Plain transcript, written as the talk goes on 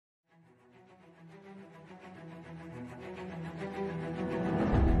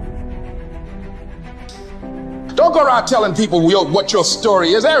Don't go around telling people what your story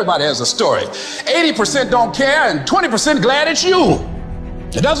is. Everybody has a story. 80% don't care and 20% glad it's you.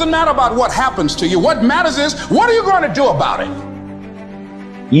 It doesn't matter about what happens to you. What matters is, what are you going to do about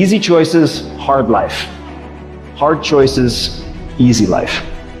it? Easy choices, hard life. Hard choices, easy life.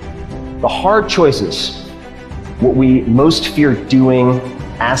 The hard choices, what we most fear doing,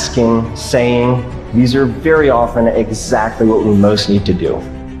 asking, saying, these are very often exactly what we most need to do.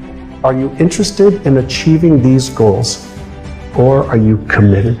 Are you interested in achieving these goals, or are you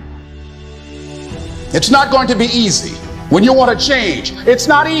committed? It's not going to be easy. When you want to change, it's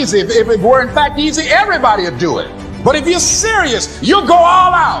not easy. If it were in fact easy, everybody would do it. But if you're serious, you'll go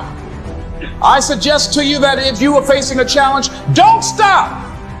all out. I suggest to you that if you are facing a challenge, don't stop.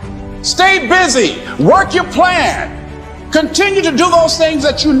 Stay busy. Work your plan. Continue to do those things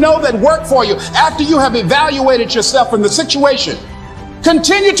that you know that work for you after you have evaluated yourself in the situation.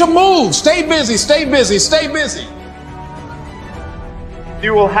 Continue to move. Stay busy, stay busy, stay busy.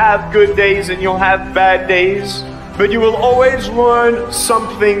 You will have good days and you'll have bad days, but you will always learn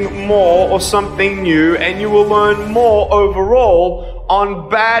something more or something new, and you will learn more overall on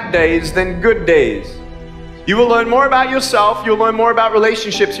bad days than good days. You will learn more about yourself, you'll learn more about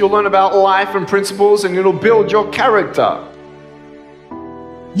relationships, you'll learn about life and principles, and it'll build your character.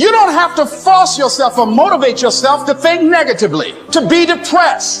 You don't have to force yourself or motivate yourself to think negatively, to be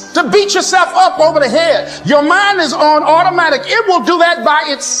depressed, to beat yourself up over the head. Your mind is on automatic. It will do that by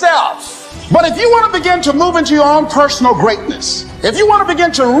itself. But if you want to begin to move into your own personal greatness, if you want to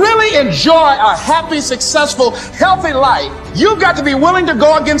begin to really enjoy a happy, successful, healthy life, you've got to be willing to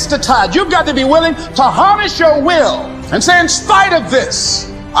go against the tide. You've got to be willing to harness your will and say, in spite of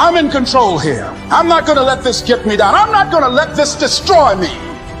this, I'm in control here. I'm not going to let this get me down. I'm not going to let this destroy me.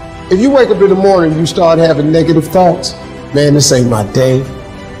 If you wake up in the morning and you start having negative thoughts, man, this ain't my day.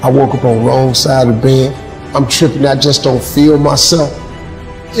 I woke up on the wrong side of the bed. I'm tripping. I just don't feel myself.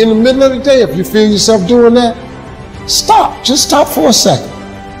 In the middle of the day, if you feel yourself doing that, stop. Just stop for a second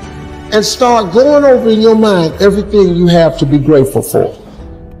and start going over in your mind everything you have to be grateful for.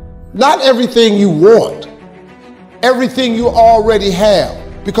 Not everything you want, everything you already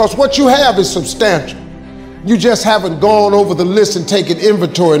have, because what you have is substantial. You just haven't gone over the list and taken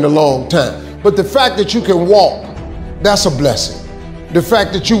inventory in a long time. But the fact that you can walk, that's a blessing. The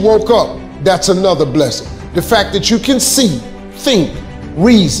fact that you woke up, that's another blessing. The fact that you can see, think,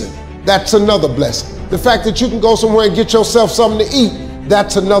 reason, that's another blessing. The fact that you can go somewhere and get yourself something to eat,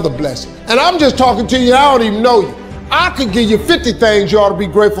 that's another blessing. And I'm just talking to you, I don't even know you. I could give you 50 things you ought to be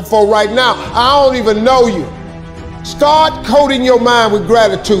grateful for right now. I don't even know you. Start coating your mind with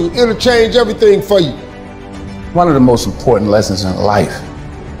gratitude. It'll change everything for you. One of the most important lessons in life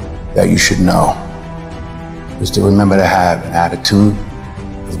that you should know is to remember to have an attitude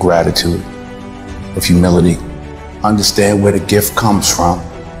of gratitude, of humility. Understand where the gift comes from.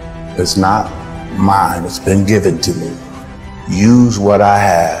 It's not mine, it's been given to me. Use what I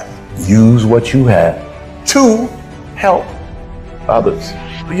have, use what you have to help others.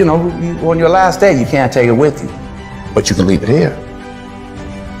 You know, on your last day, you can't take it with you, but you can leave it here.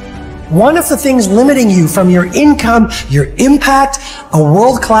 One of the things limiting you from your income, your impact, a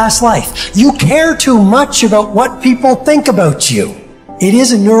world-class life. You care too much about what people think about you. It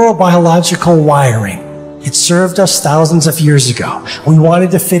is a neurobiological wiring. It served us thousands of years ago. We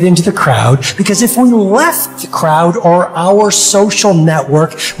wanted to fit into the crowd because if we left the crowd or our social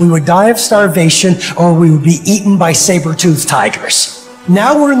network, we would die of starvation or we would be eaten by saber-toothed tigers.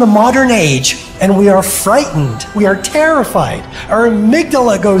 Now we're in the modern age and we are frightened. We are terrified. Our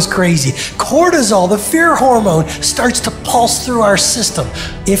amygdala goes crazy. Cortisol, the fear hormone, starts to pulse through our system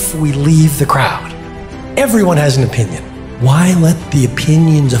if we leave the crowd. Everyone has an opinion. Why let the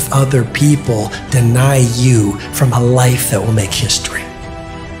opinions of other people deny you from a life that will make history?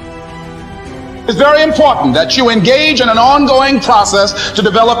 It's very important that you engage in an ongoing process to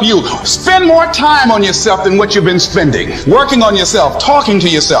develop you. Spend more time on yourself than what you've been spending. Working on yourself, talking to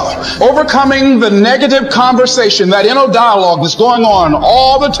yourself, overcoming the negative conversation, that inner dialogue that's going on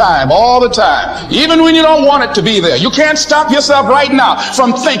all the time, even when you don't want it to be there. You can't stop yourself right now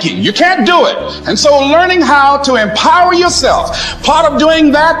from thinking. You can't do it. And so learning how to empower yourself, part of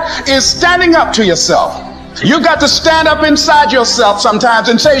doing that is standing up to yourself. You've got to stand up inside yourself sometimes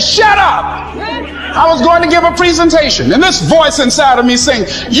and say, shut up. I was going to give a presentation and this voice inside of me saying,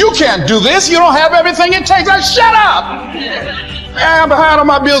 you can't do this. You don't have everything it takes. Shut up. I'm behind on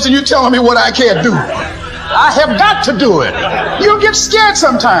my bills and you're telling me what I can't do. I have got to do it. You'll get scared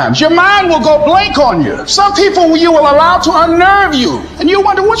sometimes. Your mind will go blank on you. Some people you will allow to unnerve you. And you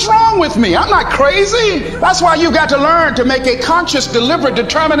wonder, what's wrong with me? I'm not crazy. That's why you've got to learn to make a conscious, deliberate,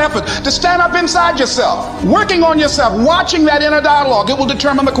 determined effort to stand up inside yourself. Working on yourself, watching that inner dialogue, it will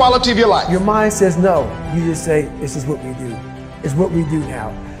determine the quality of your life. Your mind says no. You just say, this is what we do. It's what we do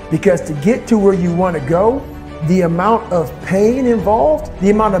now. Because to get to where you want to go, the amount of pain involved,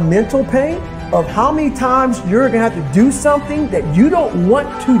 the amount of mental pain, of how many times you're going to have to do something that you don't want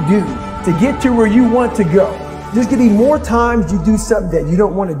to do to get to where you want to go. There's going to be more times you do something that you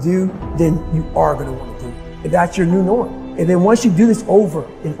don't want to do than you are going to want to do. And that's your new norm. And then once you do this over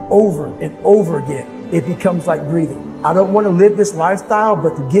and over and over again, it becomes like breathing. I don't want to live this lifestyle,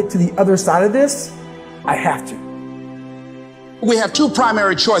 but to get to the other side of this, I have to. We have two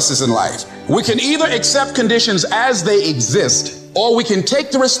primary choices in life. We can either accept conditions as they exist, or we can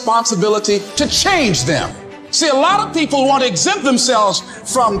take the responsibility to change them. See, a lot of people want to exempt themselves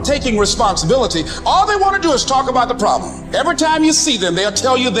from taking responsibility. All they want to do is talk about the problem. Every time you see them, they'll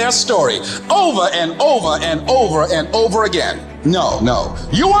tell you their story over and over and over and over again. No.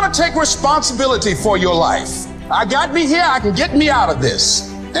 You want to take responsibility for your life. I got me here, I can get me out of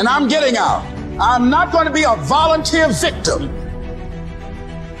this. And I'm getting out. I'm not going to be a volunteer victim.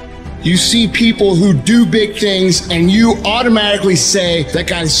 You see people who do big things and you automatically say, that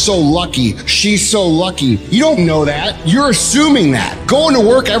guy's so lucky, she's so lucky. You don't know that. You're assuming that. Going to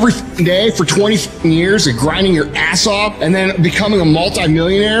work every day for 20 years and grinding your ass off and then becoming a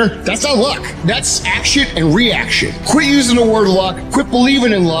multimillionaire, that's not luck. That's action and reaction. Quit using the word luck, quit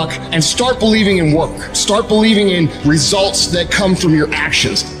believing in luck, and start believing in work. Start believing in results that come from your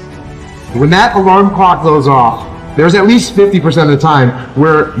actions. When that alarm clock goes off, there's at least 50% of the time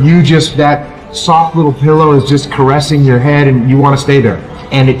where that soft little pillow is just caressing your head and you want to stay there.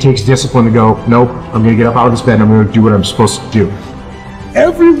 And it takes discipline to go, nope, I'm going to get up out of this bed and I'm going to do what I'm supposed to do.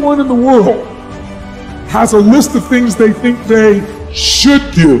 Everyone in the world has a list of things they think they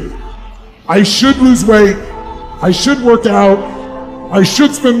should do. I should lose weight. I should work out. I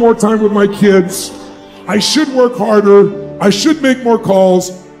should spend more time with my kids. I should work harder. I should make more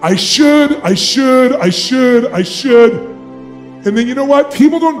calls. I should. And then you know what?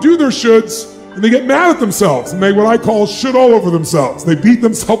 People don't do their shoulds and they get mad at themselves and they what I call shit all over themselves. They beat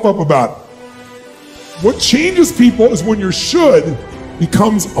themselves up about it. What changes people is when your should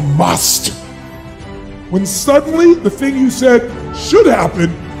becomes a must. When suddenly the thing you said should happen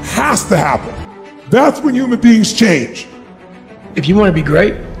has to happen. That's when human beings change. If you want to be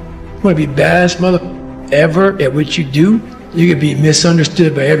great, you want to be baddest mother ever at what you do, you're going to be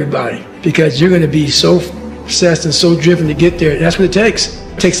misunderstood by everybody because you're going to be so obsessed and so driven to get there. That's what it takes.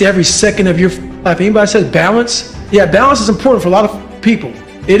 It takes every second of your life. Anybody says balance? Yeah, balance is important for a lot of people.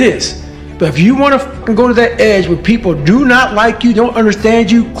 It is. But if you want to go to that edge where people do not like you, don't understand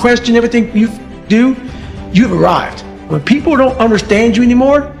you, question everything you do, you've arrived. When people don't understand you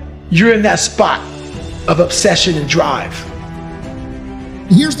anymore, you're in that spot of obsession and drive.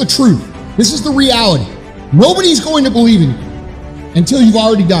 Here's the truth. This is the reality. Nobody's going to believe in you until you've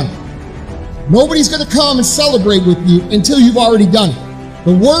already done it. Nobody's going to come and celebrate with you until you've already done it.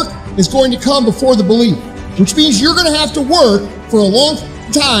 The work is going to come before the belief, which means you're going to have to work for a long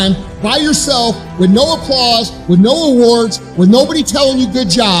time by yourself with no applause, with no awards, with nobody telling you good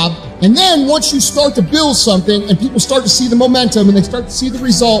job. And then once you start to build something and people start to see the momentum and they start to see the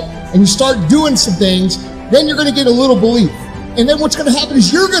result and you start doing some things, then you're going to get a little belief. And then what's going to happen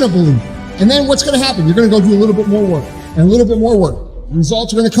is you're going to believe. And then what's going to happen? You're going to go do a little bit more work and a little bit more work. The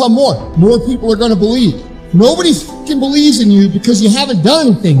results are going to come more. More people are going to believe. Nobody fucking believes in you because you haven't done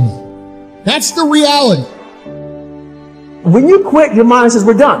anything yet. That's the reality. When you quit, your mind says,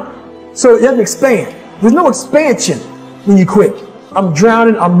 we're done. So it doesn't expand. There's no expansion when you quit. I'm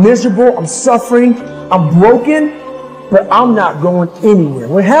drowning, I'm miserable, I'm suffering, I'm broken, but I'm not going anywhere.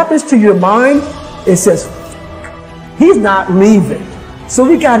 What happens to your mind, it says, he's not leaving. So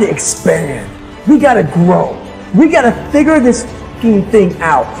we got to expand. We got to grow. We got to figure this thing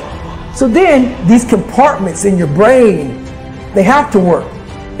out. So then these compartments in your brain, they have to work.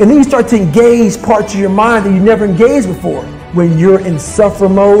 And then you start to engage parts of your mind that you never engaged before. When you're in suffer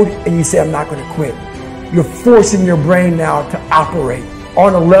mode and you say, I'm not going to quit. You're forcing your brain now to operate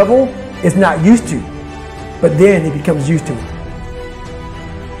on a level it's not used to. But then it becomes used to it.